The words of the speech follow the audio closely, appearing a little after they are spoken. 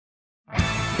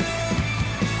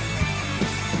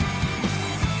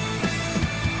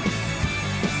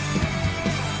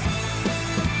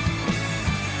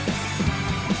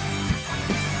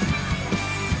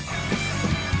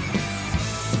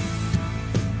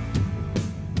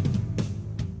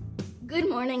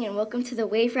morning and welcome to the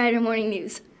Waverider Morning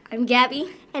News. I'm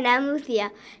Gabby. And I'm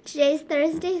Lucia. Today is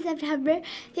Thursday, September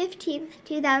 15th,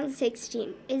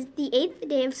 2016. It's the 8th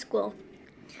day of school.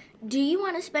 Do you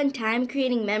want to spend time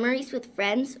creating memories with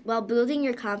friends while building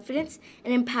your confidence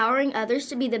and empowering others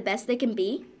to be the best they can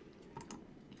be?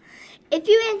 If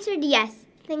you answered yes,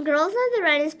 then Girls on the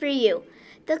Run is for you.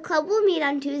 The club will meet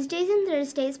on Tuesdays and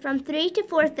Thursdays from 3 to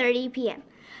 4:30 p.m.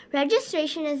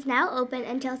 Registration is now open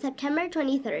until September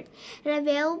 23rd and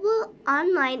available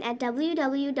online at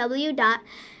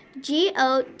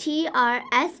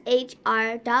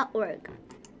www.gotrshr.org.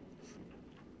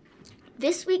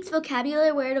 This week's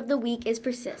vocabulary word of the week is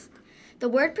persist. The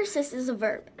word persist is a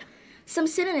verb. Some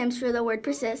synonyms for the word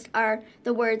persist are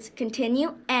the words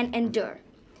continue and endure.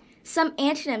 Some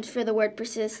antonyms for the word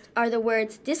persist are the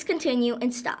words discontinue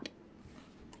and stop.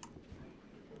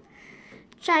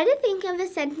 Try to think of a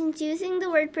sentence using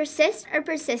the word persist or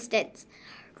persistence.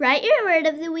 Write your word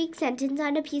of the week sentence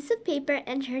on a piece of paper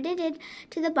and turn it in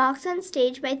to the box on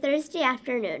stage by Thursday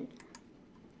afternoon.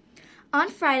 On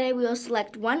Friday, we will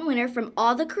select one winner from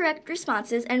all the correct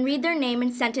responses and read their name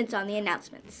and sentence on the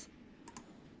announcements.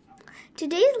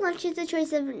 Today's lunch is a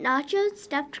choice of nachos,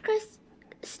 stuffed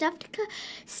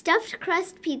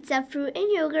crust pizza, fruit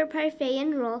and yogurt parfait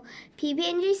and roll,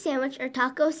 PB&J sandwich, or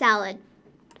taco salad.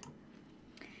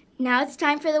 Now it's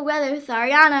time for the weather with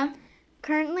Ariana.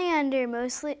 Currently under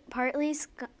mostly partly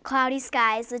cloudy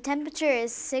skies, the temperature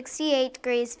is 68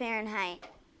 degrees Fahrenheit.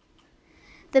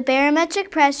 The barometric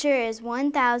pressure is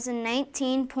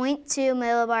 1,019.2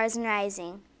 millibars and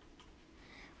rising.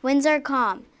 Winds are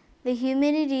calm. The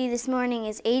humidity this morning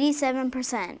is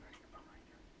 87%.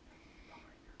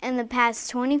 In the past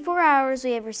 24 hours,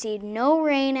 we have received no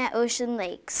rain at ocean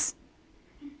lakes.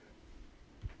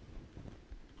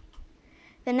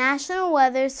 The National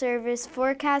Weather Service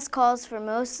forecast calls for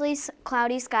mostly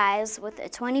cloudy skies with a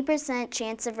 20%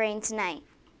 chance of rain tonight.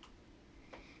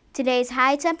 Today's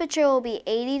high temperature will be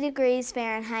 80 degrees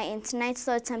Fahrenheit and tonight's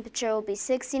low temperature will be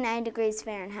 69 degrees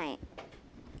Fahrenheit.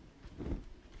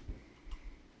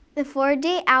 The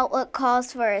 4-day outlook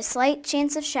calls for a slight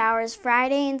chance of showers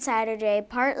Friday and Saturday,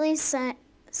 partly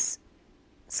skies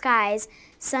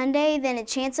Sunday, then a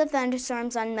chance of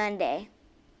thunderstorms on Monday.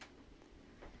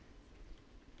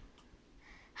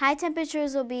 High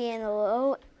temperatures will be in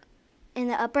the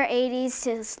upper 80s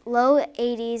to low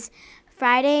 80s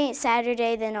Friday,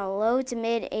 Saturday, then a low to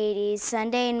mid 80s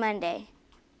Sunday and Monday.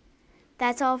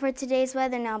 That's all for today's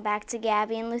weather. Now back to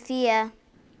Gabby and Lucia.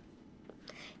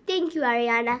 Thank you,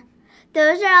 Ariana.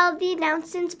 Those are all of the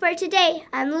announcements for today.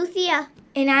 I'm Lucia.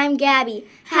 And I'm Gabby.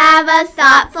 Have a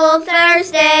thoughtful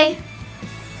Thursday.